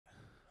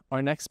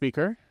Our next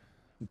speaker,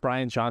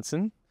 Brian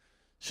Johnson,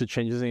 should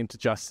change his name to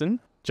Justin.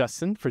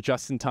 Justin, for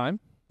Justin time.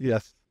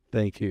 Yes,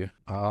 thank you.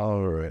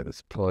 All right,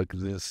 let's plug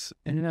this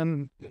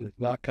in. It's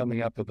not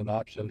coming up with an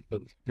option,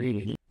 but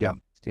yeah,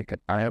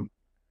 I am.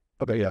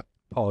 Okay, yeah,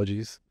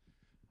 apologies.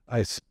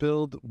 I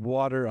spilled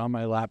water on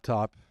my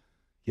laptop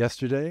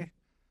yesterday,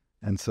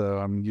 and so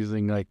I'm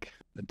using like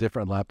a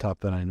different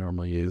laptop than I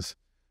normally use.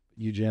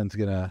 Eugene's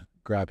gonna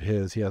grab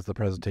his. He has the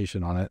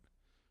presentation on it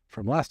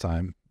from last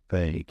time.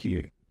 Thank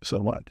you so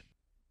much.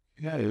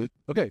 Yeah.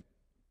 Okay.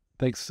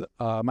 Thanks.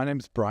 My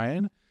name's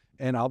Brian,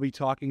 and I'll be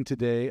talking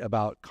today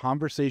about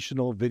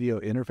conversational video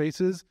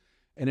interfaces,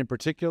 and in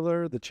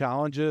particular, the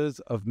challenges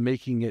of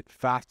making it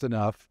fast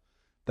enough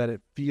that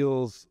it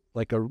feels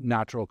like a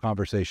natural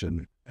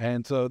conversation.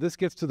 And so this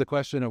gets to the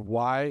question of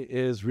why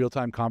is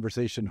real-time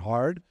conversation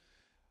hard?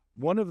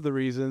 One of the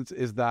reasons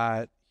is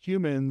that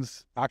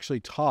humans actually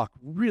talk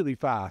really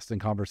fast in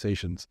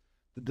conversations.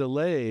 The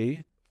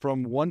delay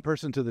from one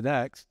person to the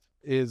next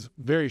is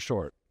very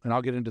short, and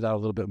I'll get into that a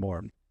little bit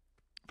more.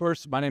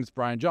 First, my name is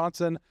Brian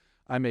Johnson.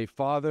 I'm a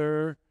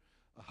father,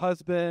 a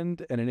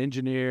husband, and an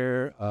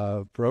engineer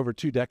for over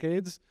 2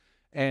 decades.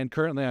 And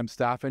currently I'm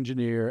staff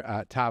engineer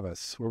at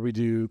Tavus, where we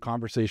do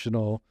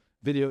conversational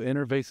video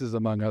interfaces,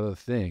 among other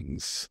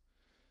things.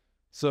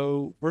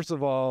 So first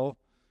of all,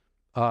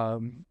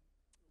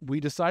 we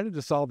decided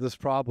to solve this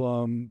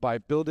problem by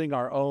building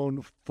our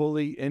own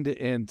fully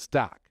end-to-end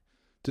stack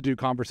to do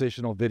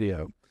conversational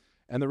video.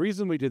 And the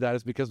reason we did that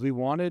is because we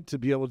wanted to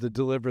be able to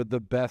deliver the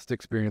best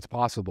experience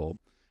possible.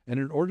 And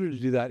in order to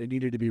do that, it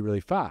needed to be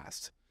really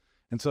fast.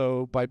 And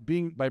so by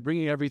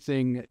bringing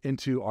everything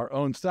into our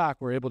own stack,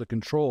 we're able to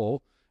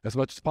control as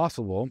much as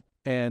possible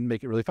and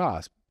make it really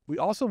fast. We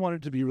also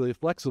wanted to be really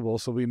flexible,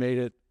 so we made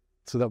it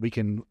so that we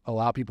can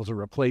allow people to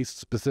replace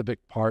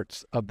specific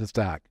parts of the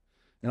stack.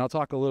 And I'll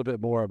talk a little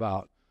bit more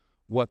about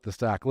what the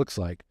stack looks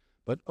like.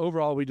 But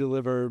overall, we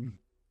deliver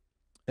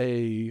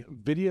a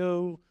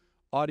video,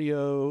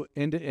 audio,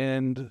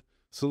 end-to-end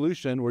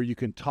solution where you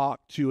can talk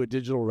to a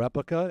digital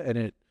replica, and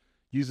it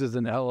uses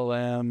an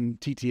LLM,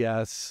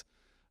 TTS,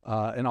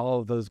 and all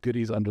of those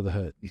goodies under the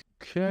hood.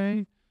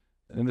 Okay,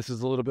 and this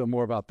is a little bit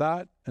more about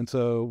that. And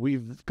so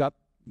we've got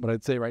what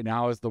I'd say right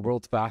now is the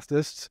world's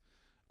fastest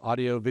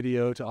audio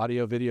video to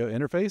audio video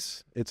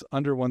interface. It's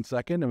under 1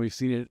 second, and we've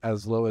seen it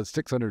as low as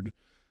 600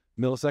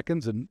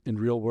 milliseconds in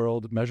real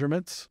world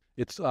measurements.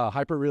 It's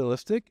hyper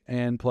realistic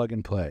and plug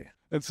and play.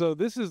 And so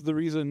this is the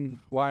reason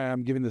why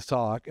I'm giving this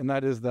talk, and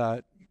that is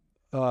that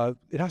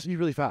it has to be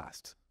really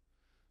fast.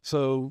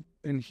 So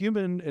in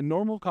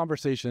normal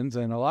conversations,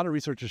 and a lot of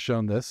research has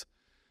shown this,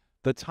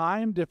 the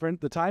time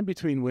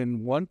between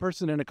when one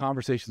person in a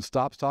conversation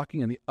stops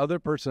talking and the other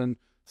person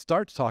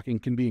starts talking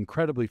can be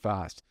incredibly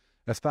fast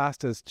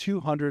as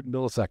 200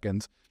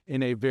 milliseconds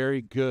in a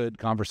very good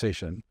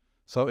conversation.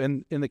 So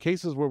in the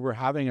cases where we're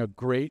having a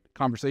great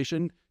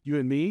conversation, you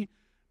and me,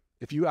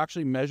 if you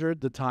actually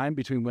measured the time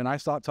between when I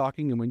stop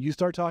talking and when you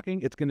start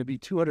talking, it's going to be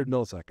 200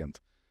 milliseconds,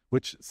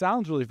 which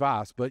sounds really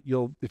fast, but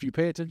if you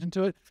pay attention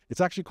to it, it's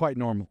actually quite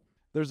normal.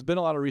 There's been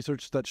a lot of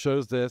research that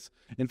shows this.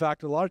 In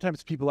fact, a lot of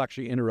times people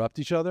actually interrupt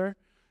each other.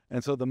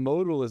 And so the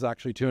modal is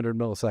actually 200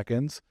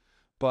 milliseconds,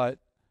 but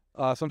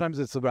sometimes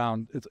it's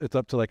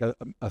up to like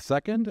a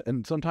second,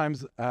 and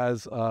sometimes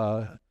as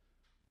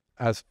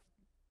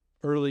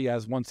early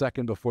as 1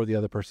 second before the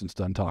other person's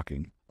done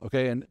talking.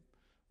 Okay, and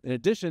in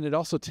addition, it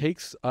also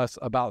takes us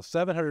about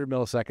 700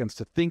 milliseconds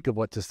to think of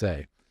what to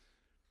say.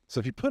 So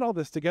if you put all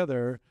this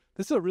together,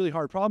 this is a really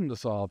hard problem to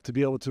solve, to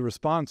be able to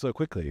respond so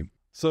quickly.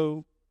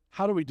 So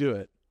how do we do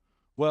it?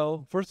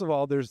 Well, first of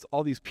all, there's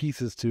all these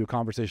pieces to a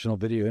conversational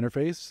video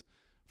interface.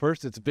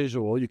 First, it's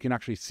visual. You can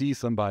actually see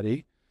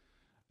somebody.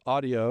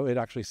 Audio, it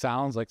actually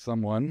sounds like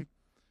someone.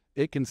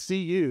 It can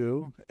see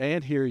you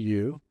and hear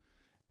you.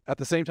 At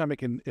the same time,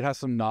 it has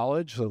some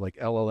knowledge. So like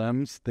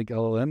LLMs, think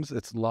LLMs.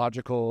 It's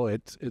logical.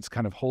 It's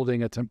kind of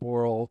holding a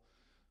temporal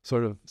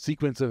sort of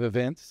sequence of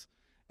events.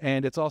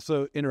 And it's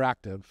also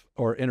interactive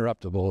or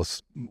interruptible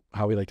is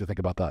how we like to think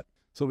about that.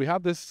 So we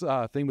have this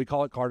thing, we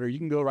call it Carter. You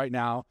can go right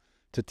now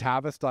to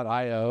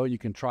tavus.io. You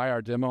can try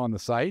our demo on the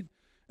site.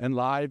 And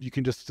live, you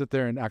can just sit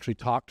there and actually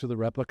talk to the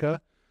replica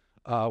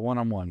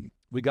one-on-one.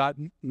 We got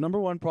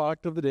 #1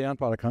 product of the day on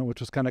Product Hunt, which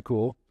was kind of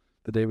cool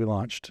the day we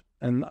launched.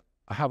 And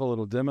I have a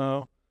little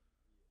demo.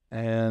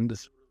 And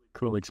it's a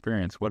really cool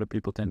experience. What do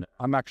people tend to?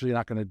 I'm actually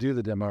not going to do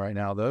the demo right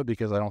now, though,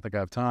 because I don't think I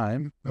have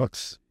time.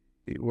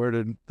 Where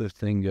did the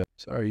thing go?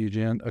 Sorry,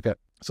 Eugene. Okay.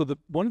 So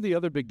one of the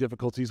other big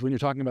difficulties when you're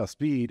talking about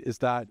speed is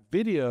that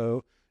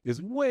video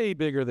is way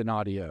bigger than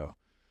audio.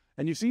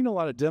 And you've seen a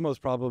lot of demos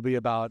probably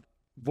about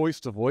voice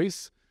to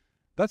voice.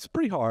 That's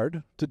pretty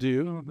hard to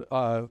do,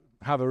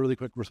 have a really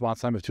quick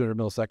response time of 200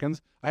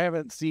 milliseconds. I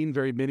haven't seen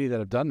very many that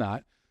have done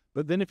that.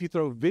 But then if you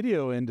throw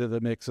video into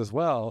the mix as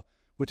well,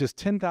 which is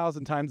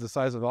 10,000 times the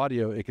size of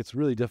audio, it gets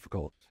really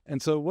difficult.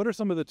 And so what are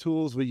some of the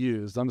tools we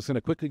use? I'm just going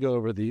to quickly go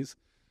over these.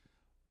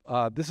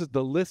 This is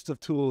the list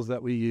of tools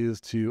that we use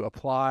to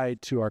apply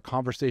to our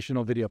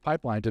conversational video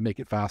pipeline to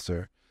make it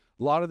faster.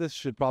 A lot of this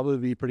should probably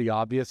be pretty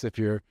obvious if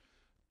you're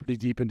pretty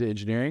deep into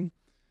engineering.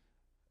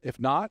 If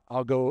not,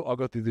 I'll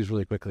go through these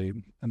really quickly.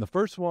 And the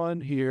first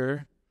one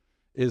here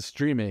is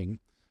streaming.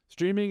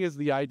 Streaming is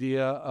the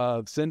idea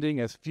of sending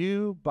as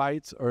few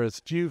bytes or as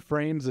few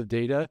frames of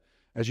data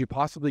as you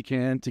possibly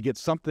can to get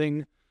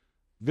something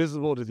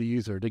visible to the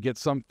user, to get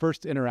some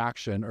first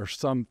interaction or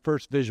some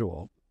first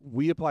visual.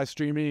 We apply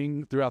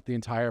streaming throughout the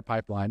entire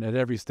pipeline at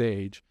every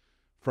stage,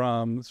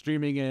 from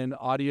streaming in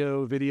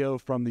audio, video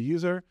from the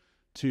user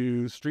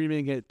to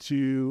streaming it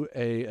to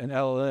an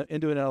LLM,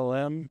 into an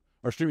LLM,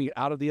 or streaming it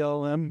out of the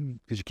LLM,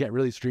 because you can't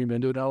really stream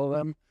into an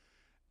LLM,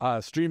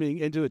 streaming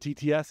into a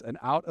TTS and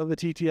out of the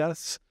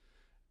TTS,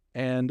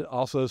 and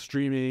also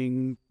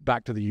streaming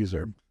back to the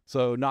user.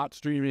 So not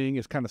streaming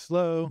is kind of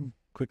slow,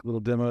 quick little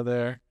demo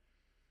there,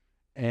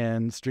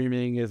 and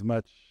streaming is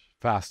much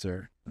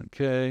faster.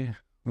 Okay,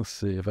 let's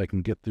see if I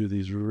can get through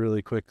these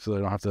really quick so I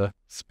don't have to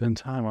spend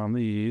time on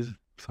these.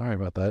 Sorry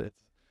about that.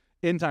 It's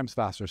n times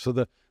faster. So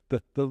the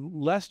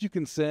less you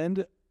can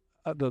send,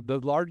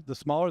 the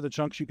smaller the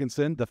chunks you can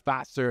send, the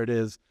faster it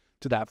is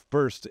to that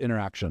first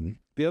interaction.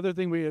 The other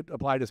thing we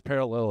applied is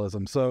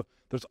parallelism. So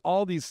there's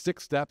all these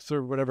 6 steps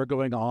or whatever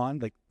going on,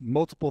 like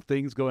multiple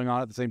things going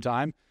on at the same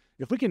time.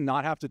 If we can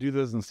not have to do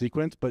those in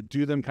sequence, but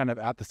do them kind of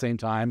at the same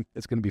time,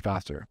 it's going to be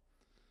faster.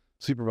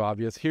 Super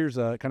obvious. Here's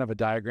a kind of a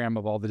diagram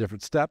of all the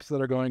different steps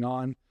that are going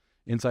on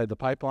inside the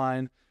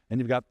pipeline. And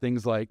you've got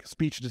things like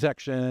speech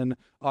detection,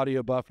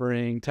 audio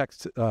buffering,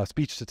 text,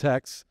 speech to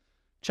text,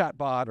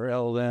 chatbot or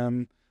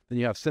LLM. Then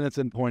you have sentence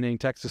endpointing,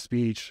 text to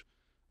speech,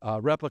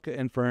 replica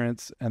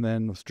inference, and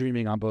then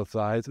streaming on both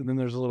sides. And then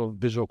there's a little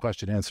visual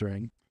question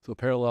answering. So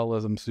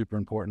parallelism, super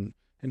important.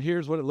 And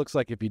here's what it looks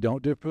like if you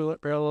don't do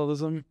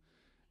parallelism,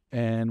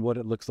 and what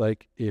it looks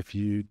like if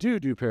you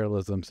do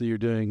parallelism. So you're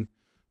doing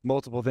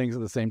multiple things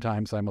at the same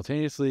time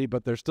simultaneously,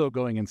 but they're still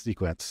going in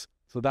sequence.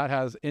 So that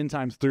has n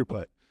times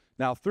throughput.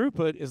 Now,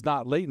 throughput is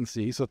not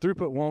latency, so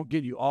throughput won't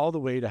get you all the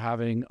way to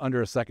having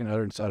under a second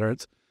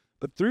utterance,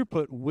 but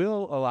throughput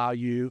will allow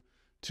you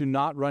to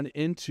not run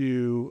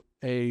into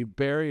a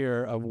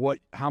barrier of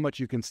how much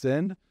you can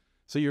send.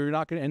 So you're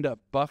not going to end up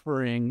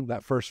buffering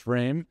that first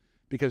frame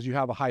because you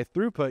have a high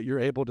throughput. You're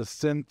able to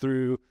send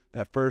through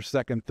that first,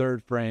 second,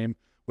 third frame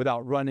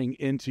without running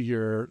into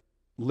your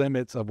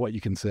limits of what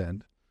you can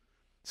send.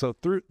 So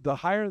the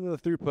higher the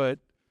throughput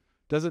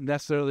doesn't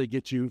necessarily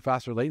get you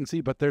faster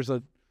latency, but there's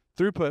a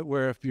throughput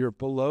where if you're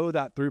below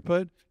that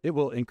throughput, it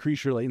will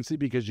increase your latency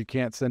because you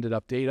can't send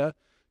enough data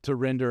to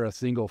render a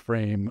single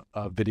frame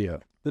of video.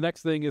 The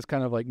next thing is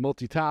kind of like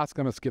multitask.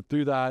 I'm going to skip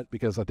through that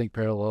because I think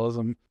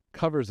parallelism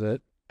covers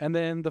it. And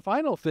then the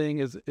final thing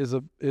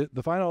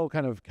the final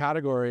kind of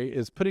category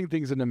is putting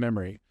things into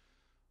memory.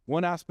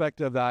 One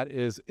aspect of that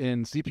is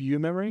in CPU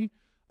memory.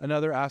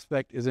 Another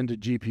aspect is into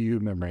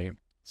GPU memory.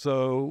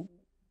 So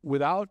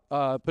without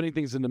putting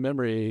things into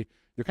memory,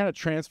 you're kind of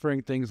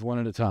transferring things one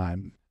at a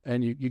time.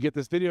 And you get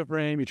this video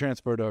frame, you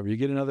transfer it over. You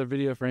get another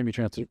video frame, you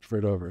transfer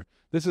it over.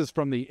 This is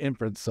from the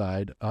inference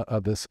side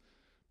of this.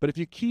 But if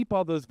you keep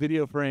all those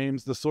video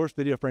frames, the source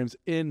video frames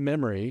in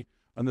memory,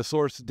 and the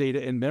source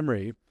data in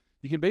memory,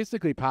 you can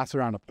basically pass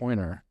around a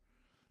pointer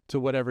to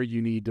whatever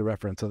you need to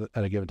reference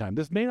at a given time.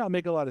 This may not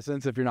make a lot of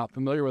sense if you're not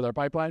familiar with our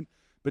pipeline,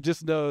 but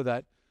just know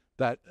that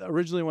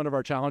originally one of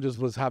our challenges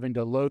was having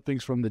to load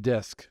things from the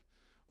disk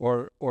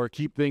or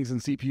keep things in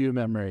CPU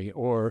memory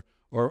or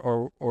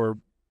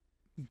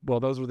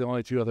well, those were the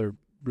only 2 other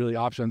really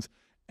options.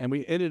 And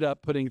we ended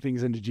up putting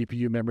things into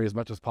GPU memory as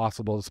much as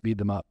possible to speed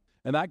them up.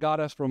 And that got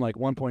us from like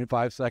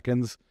 1.5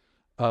 seconds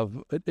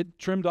it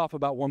trimmed off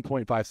about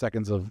 1.5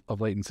 seconds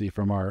of latency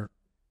from our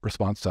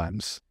response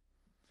times.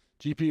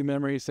 GPU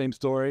memory, same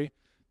story.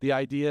 The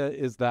idea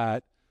is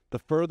that the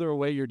further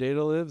away your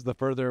data lives, the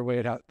further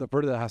it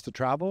has to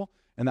travel,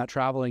 and that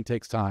traveling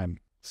takes time.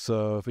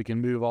 So if we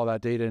can move all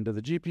that data into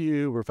the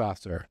GPU, we're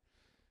faster.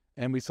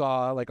 And we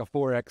saw like a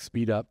 4x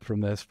speed up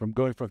from this, from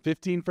going from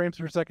 15 frames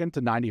per second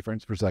to 90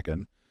 frames per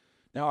second.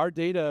 Now our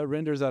data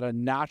renders at a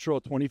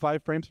natural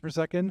 25 frames per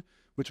second,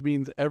 which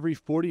means every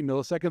 40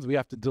 milliseconds, we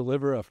have to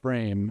deliver a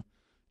frame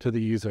to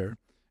the user.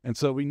 And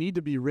so we need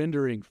to be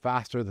rendering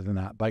faster than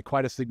that by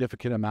quite a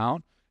significant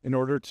amount in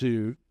order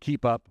to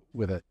keep up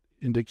with it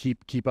and to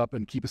keep up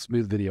and keep a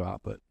smooth video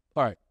output.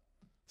 All right.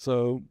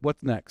 So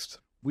what's next?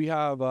 We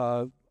have,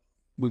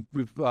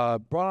 we've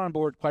brought on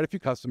board quite a few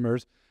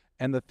customers,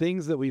 and the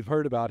things that we've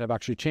heard about have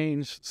actually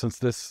changed since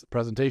this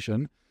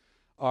presentation.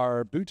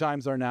 Our boot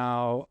times are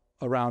now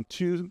around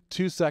two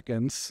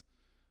seconds,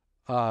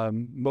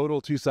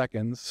 modal 2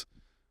 seconds,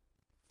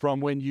 from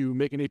when you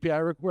make an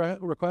API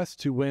request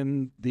to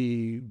when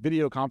the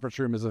video conference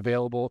room is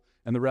available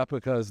and the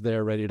replica is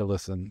there ready to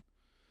listen.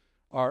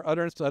 Our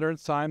utterance to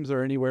utterance times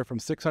are anywhere from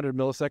 600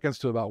 milliseconds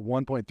to about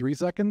 1.3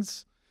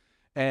 seconds,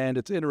 and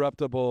it's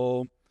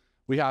interruptible.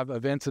 We have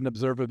events and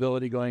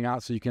observability going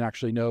out so you can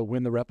actually know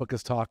when the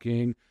replica's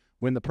talking,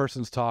 when the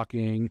person's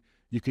talking.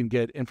 You can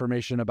get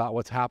information about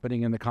what's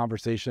happening in the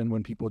conversation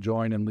when people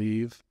join and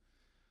leave.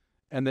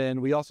 And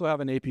then we also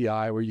have an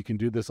API where you can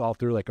do this all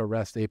through like a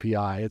REST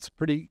API. It's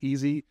pretty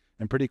easy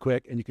and pretty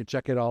quick, and you can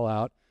check it all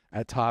out.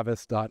 at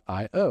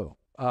Tavus.io.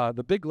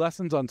 The big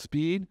lessons on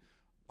speed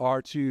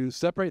are to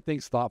separate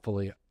things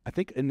thoughtfully. I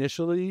think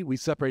initially we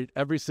separated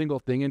every single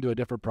thing into a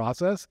different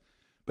process,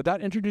 but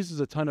that introduces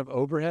a ton of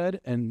overhead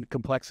and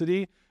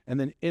complexity and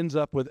then ends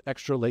up with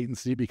extra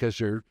latency because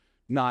you're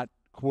not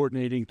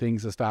coordinating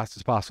things as fast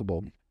as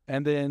possible.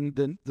 And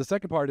then the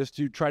second part is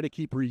to try to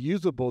keep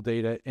reusable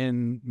data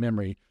in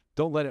memory.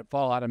 Don't let it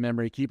fall out of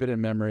memory. Keep it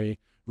in memory.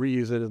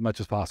 Reuse it as much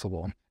as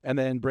possible. And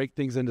then break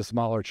things into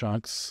smaller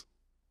chunks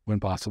when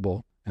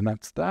possible. And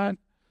that's that.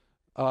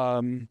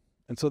 And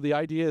so the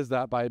idea is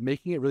that by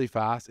making it really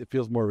fast, it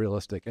feels more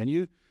realistic. And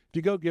if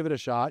you go give it a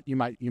shot, you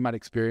might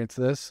experience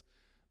this.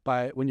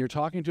 When you're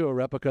talking to a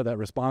replica that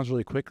responds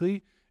really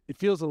quickly, it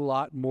feels a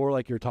lot more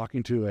like you're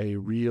talking to a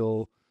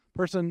real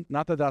person.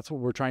 Not that that's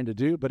what we're trying to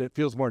do, but it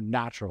feels more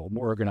natural,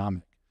 more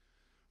ergonomic.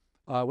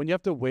 When you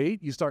have to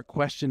wait, you start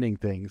questioning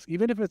things.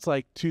 Even if it's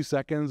like 2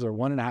 seconds or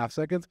 1.5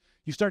 seconds,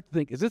 you start to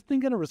think, is this thing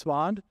going to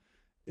respond?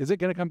 Is it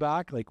going to come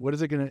back? Like,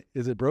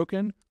 is it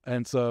broken?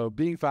 And so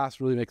being fast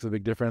really makes a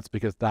big difference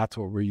because that's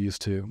what we're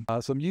used to.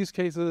 Some use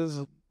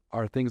cases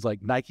are things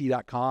like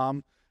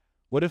Nike.com.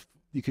 What if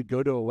you could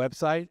go to a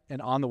website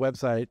and on the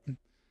website,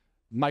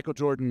 Michael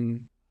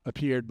Jordan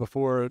appeared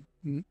before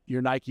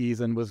your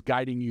Nikes and was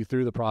guiding you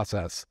through the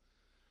process?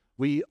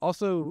 We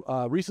also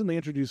recently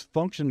introduced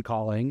function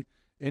calling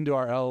into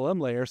our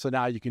LLM layer. So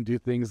now you can do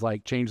things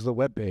like change the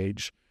web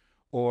page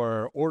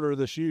or order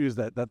the shoes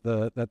that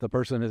the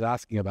person is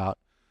asking about.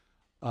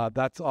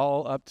 That's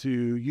all up to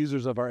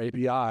users of our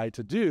API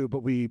to do,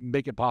 but we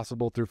make it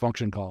possible through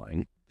function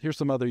calling. Here's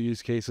some other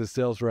use cases: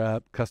 sales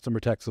rep, customer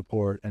tech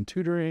support, and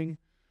tutoring.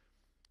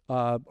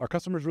 Our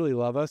customers really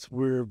love us.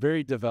 We're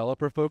very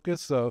developer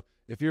focused. So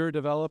if you're a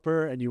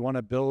developer and you want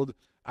to build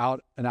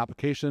out an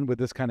application with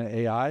this kind of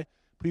AI,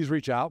 please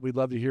reach out. We'd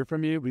love to hear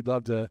from you. We'd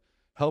love to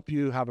help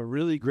you have a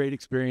really great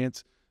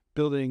experience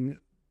building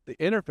the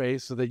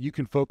interface so that you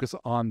can focus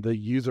on the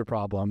user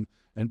problem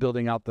and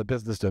building out the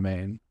business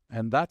domain.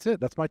 And that's it.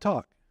 That's my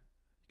talk.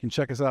 You can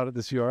check us out at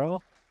this URL.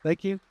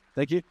 Thank you.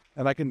 Thank you.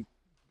 And are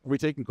we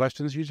taking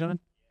questions, Yujan?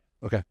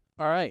 Okay.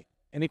 All right.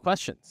 Any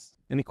questions?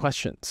 Any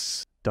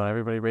questions? Don't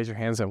everybody raise your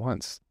hands at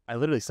once. I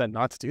literally said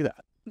not to do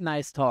that.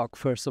 Nice talk,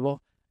 first of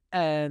all.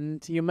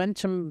 And you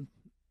mentioned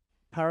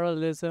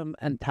parallelism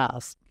and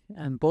task,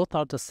 and both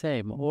are the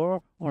same,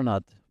 or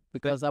not?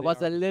 Because I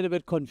was a little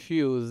bit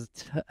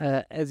confused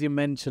as you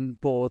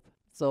mentioned both.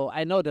 So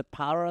I know that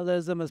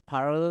parallelism is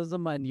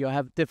parallelism and you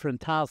have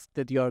different tasks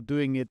that you're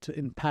doing it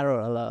in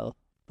parallel.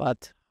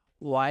 But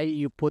why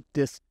you put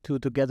these two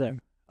together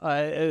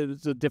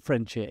to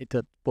differentiate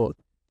it both?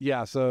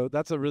 Yeah, so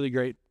that's a really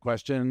great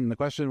question. The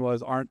question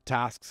was, aren't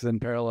tasks and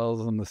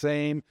parallelism the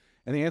same?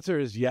 And the answer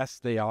is yes,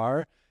 they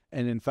are.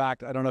 And in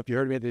fact, I don't know if you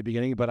heard me at the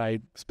beginning, but I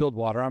spilled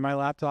water on my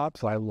laptop,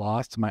 so I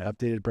lost my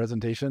updated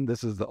presentation.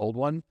 This is the old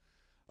one.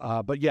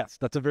 But yes,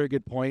 that's a very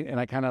good point. And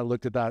I kind of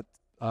looked at that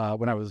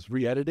when I was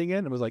re-editing it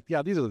and was like,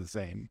 yeah, these are the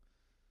same.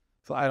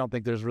 So I don't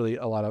think there's really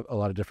a lot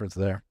of difference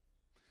there.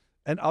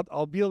 And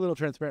I'll be a little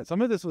transparent.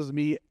 Some of this was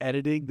me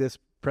editing this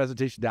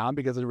presentation down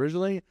because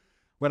originally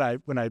when I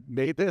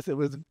made this, it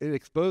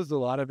exposed a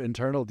lot of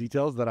internal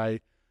details that I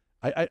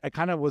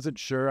kind of wasn't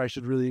sure I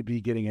should really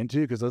be getting into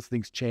because those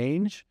things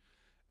change.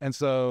 And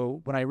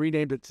so when I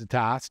renamed it to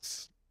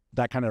tasks,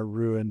 that kind of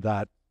ruined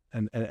that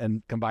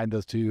and combined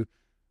those two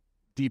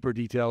deeper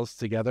details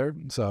together.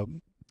 So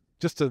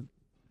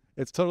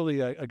it's totally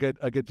a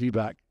good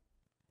feedback.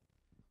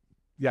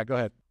 Yeah, go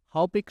ahead.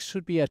 How big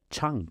should be a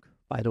chunk,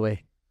 by the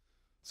way?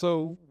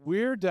 So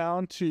we're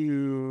down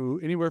to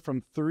anywhere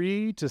from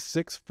 3 to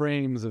 6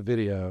 frames of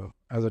video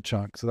as a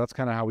chunk. So that's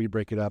kind of how we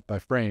break it up by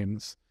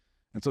frames.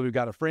 And so we've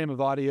got a frame of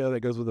audio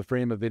that goes with a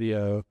frame of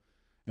video,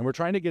 and we're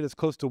trying to get as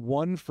close to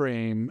 1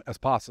 frame as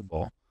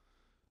possible.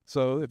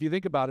 So if you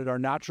think about it, our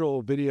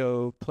natural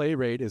video play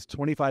rate is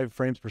 25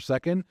 frames per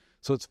second.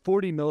 So it's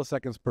 40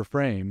 milliseconds per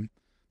frame.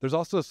 There's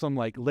also some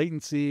like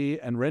latency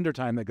and render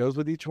time that goes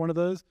with each one of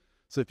those.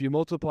 So if you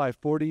multiply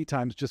 40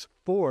 times just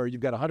 4,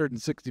 you've got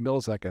 160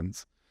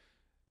 milliseconds.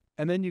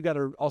 And then you got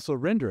to also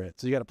render it.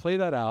 So you got to play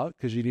that out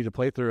because you need to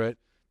play through it.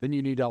 Then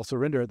you need to also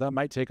render it. That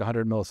might take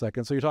 100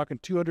 milliseconds. So you're talking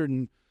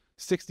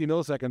 260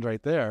 milliseconds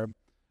right there.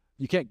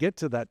 You can't get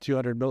to that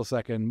 200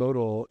 millisecond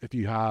modal if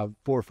you have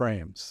 4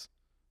 frames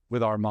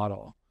with our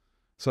model.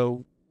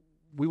 So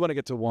we want to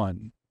get to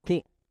 1.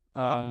 Cool.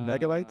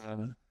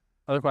 Megabytes?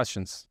 Other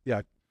questions?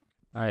 Yeah.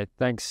 All right.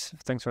 Thanks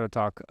for the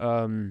talk.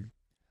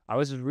 I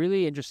was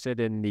really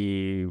interested in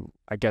the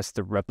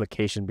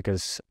replication,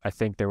 because I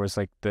think there was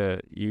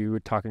you were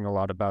talking a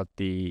lot about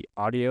the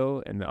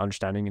audio and the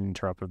understanding and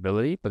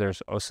interoperability, but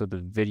there's also the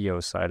video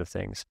side of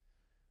things.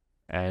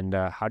 And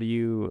how do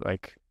you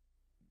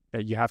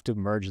you have to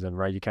merge them,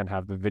 right? You can't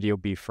have the video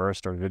be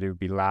first or video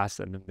be last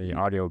and then the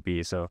audio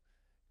be. So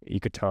you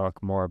could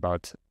talk more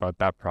about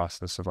that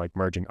process of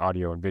merging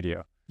audio and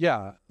video.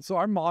 Yeah. So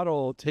our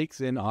model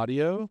takes in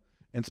audio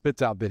and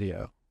spits out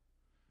video.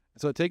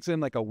 So it takes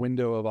in a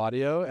window of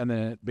audio and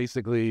then it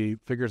basically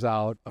figures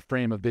out a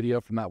frame of video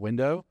from that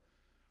window.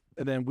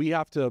 and then we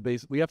have to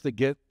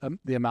get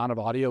the amount of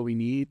audio we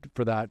need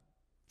for that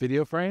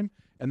video frame,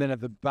 and then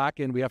at the back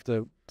end we have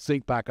to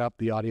sync back up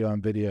the audio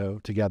and video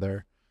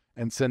together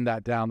and send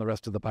that down the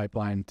rest of the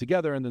pipeline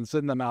together, and then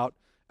send them out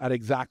at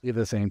exactly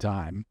the same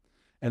time.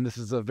 And this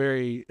is a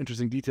very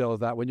interesting detail, is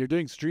that when you're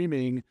doing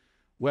streaming,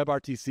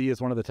 WebRTC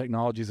is one of the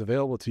technologies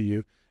available to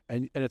you.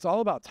 And it's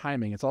all about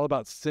timing. It's all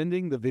about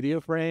sending the video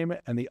frame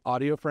and the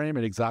audio frame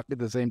at exactly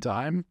the same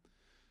time.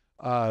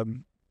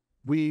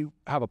 We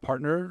have a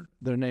partner.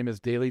 Their name is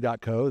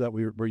daily.co that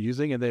we're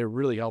using, and they're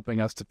really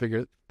helping us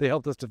they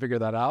helped us to figure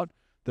that out.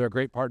 They're a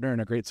great partner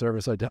and a great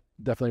service. I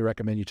definitely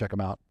recommend you check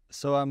them out.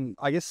 So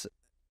I guess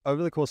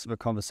over the course of a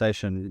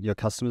conversation, your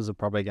customers are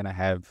probably going to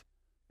have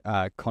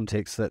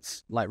context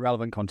that's like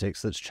relevant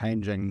context that's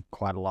changing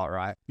quite a lot,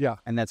 right? Yeah.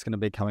 And that's going to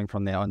be coming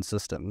from their own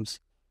systems,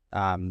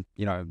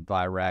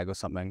 via RAG or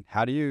something.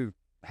 How do you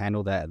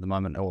handle that at the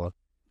moment, or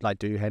like,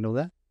 do you handle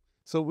that?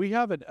 So we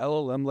have an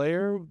LLM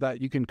layer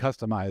that you can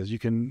customize.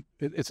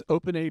 It's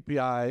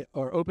OpenAPI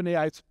or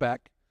OpenAI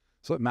spec,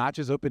 so it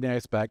matches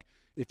OpenAI spec.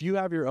 If you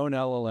have your own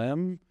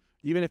LLM,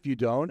 even if you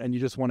don't, and you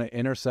just want to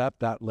intercept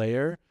that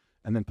layer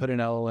and then put an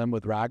LLM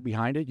with RAG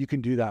behind it, you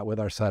can do that with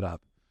our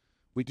setup.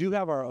 We do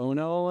have our own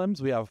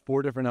LLMs. We have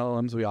 4 different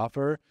LLMs we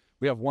offer.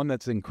 We have one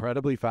that's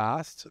incredibly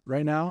fast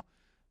right now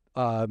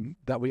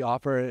that we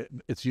offer.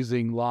 It's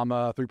using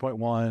lu.ma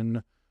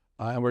 3.1,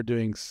 and we're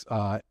doing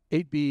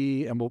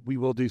 8B, and we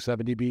will do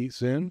 70B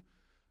soon.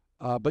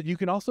 But you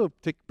can also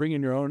bring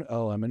in your own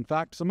LLM. In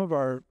fact,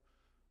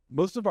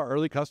 most of our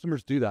early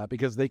customers do that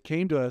because they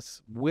came to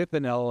us with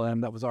an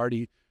LLM that was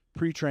already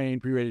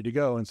pre-trained, pre-ready to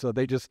go. And so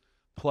they just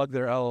plug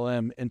their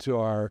LLM into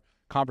our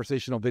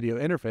conversational video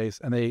interface,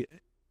 and they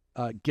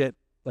get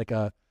like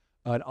an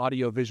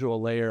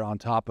audio-visual layer on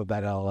top of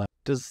that LLM.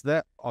 Does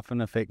that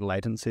often affect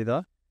latency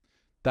though?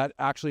 That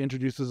actually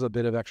introduces a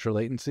bit of extra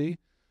latency.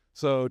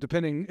 So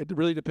it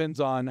really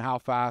depends on how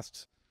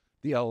fast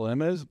the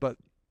LLM is. But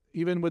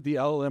even with the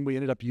LLM we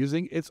ended up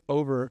using, it's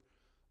over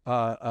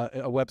a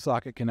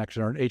WebSocket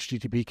connection or an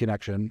HTTP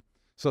connection.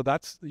 So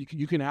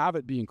you can have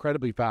it be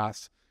incredibly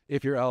fast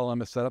if your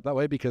LLM is set up that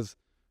way, because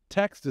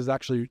text is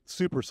actually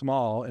super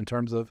small in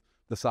terms of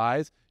the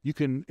size.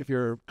 If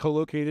you're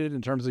co-located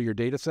in terms of your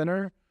data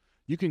center,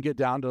 you can get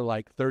down to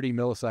like 30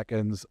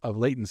 milliseconds of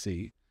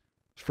latency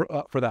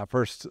for that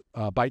first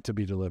byte to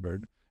be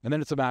delivered. And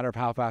then it's a matter of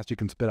how fast you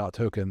can spit out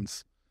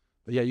tokens.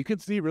 But yeah, you can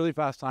see really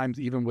fast times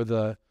even with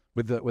a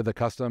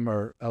custom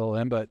or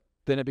LLM, but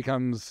then it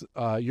becomes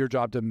your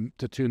job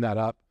to tune that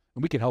up,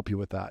 and we can help you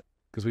with that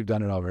because we've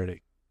done it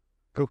already.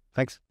 Cool,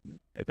 thanks.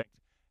 Okay, thanks.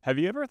 Have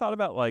you ever thought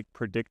about like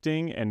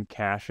predicting and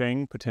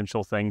caching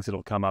potential things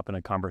that'll come up in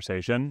a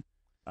conversation?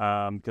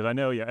 Because I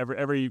know,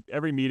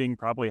 every meeting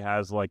probably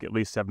has like at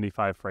least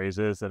 75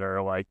 phrases that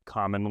are like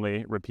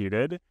commonly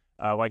repeated.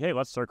 Like, hey,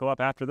 let's circle up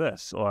after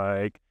this.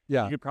 Like,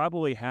 yeah, you could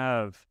probably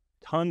have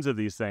tons of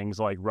these things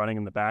like running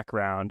in the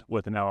background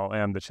with an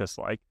LLM that's just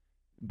like,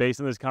 based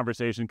on this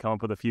conversation, come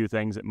up with a few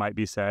things that might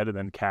be said and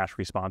then cache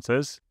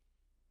responses.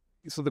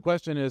 So the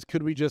question is,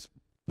 could we just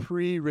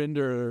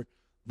pre-render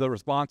the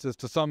responses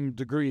to some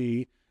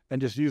degree and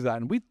just use that?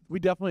 And we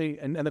definitely,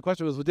 and the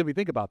question was, well, did we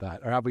think about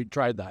that, or have we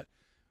tried that?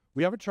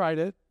 We haven't tried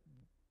it.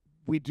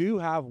 We do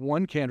have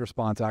one canned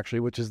response actually,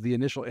 which is the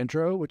initial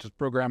intro, which is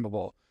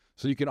programmable.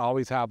 So you can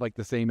always have like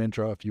the same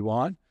intro if you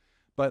want,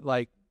 but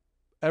like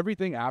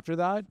everything after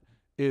that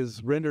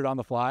is rendered on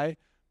the fly.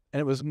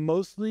 And it was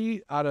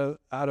mostly out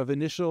of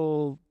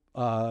initial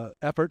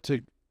effort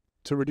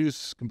to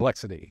reduce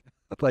complexity,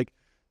 like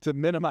to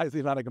minimize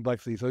the amount of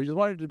complexity. So we just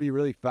wanted it to be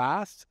really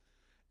fast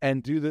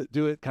and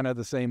do it kind of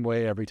the same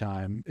way every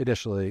time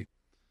initially.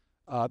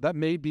 That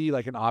may be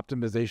like an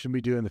optimization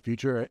we do in the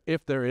future.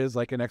 If there is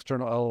like an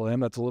external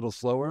LLM that's a little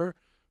slower,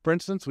 for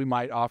instance, we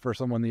might offer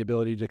someone the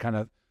ability to kind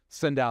of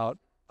send out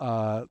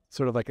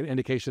sort of like an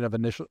indication of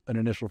an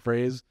initial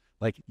phrase,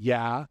 like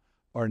yeah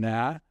or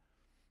nah.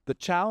 The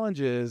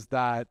challenge is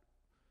that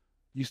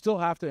you still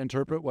have to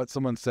interpret what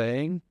someone's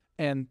saying,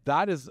 and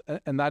that is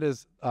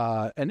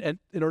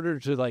in order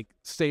to like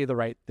say the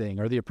right thing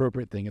or the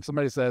appropriate thing. If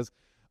somebody says,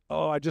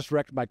 "Oh, I just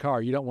wrecked my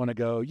car," you don't want to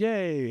go,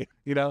 "Yay,"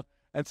 you know.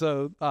 And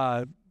so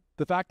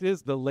the fact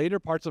is, the later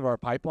parts of our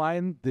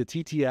pipeline, the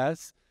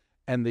TTS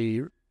and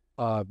the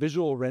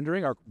visual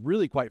rendering, are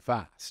really quite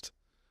fast.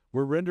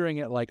 We're rendering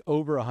at like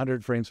over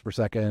 100 frames per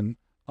second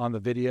on the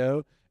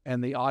video,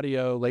 and the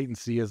audio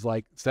latency is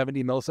like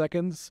 70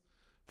 milliseconds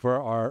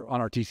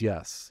on our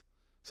TTS.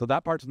 So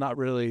that part's not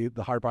really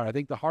the hard part. I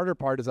think the harder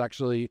part is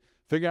actually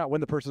figuring out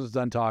when the person is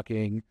done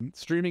talking,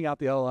 streaming out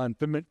the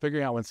LLM,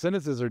 figuring out when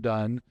sentences are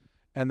done,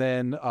 and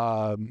then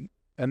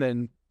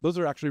those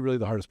are actually really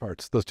the hardest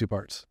parts, those 2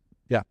 parts.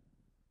 Yeah.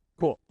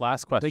 Cool.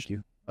 Last question. Thank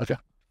you. Okay.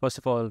 First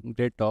of all,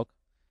 great talk.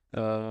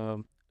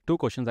 2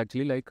 questions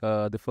actually. Like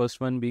the first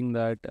one being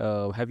that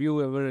have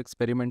you ever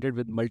experimented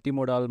with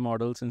multimodal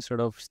models instead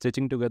of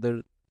stitching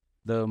together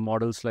the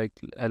models like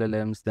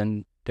LLMs,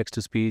 then text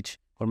to speech,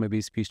 or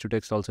maybe speech to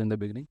text also in the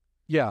beginning?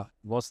 Yeah.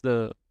 What's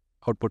the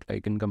output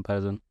like in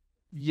comparison?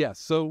 Yes.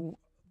 So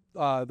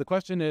the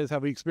question is,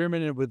 have we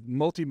experimented with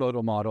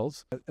multimodal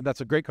models?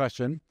 That's a great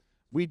question.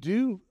 We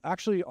do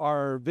actually.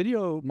 Our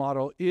video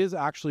model is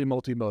actually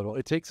multimodal.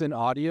 It takes in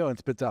audio and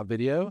spits out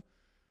video.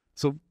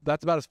 So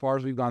that's about as far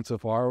as we've gone so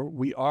far.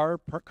 We are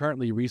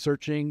currently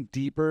researching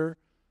deeper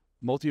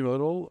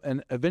multimodal,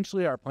 and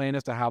eventually our plan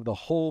is to have the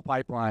whole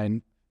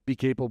pipeline be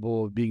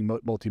capable of being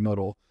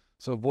multimodal.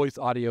 So voice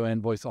audio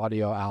in, voice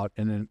audio out,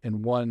 and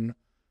in one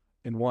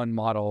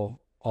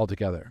model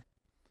altogether.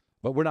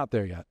 But we're not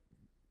there yet.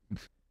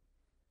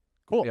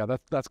 Cool. Yeah,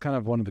 that's kind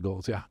of one of the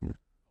goals. Yeah.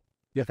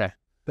 Yeah. Okay.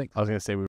 Thanks. I was going to say we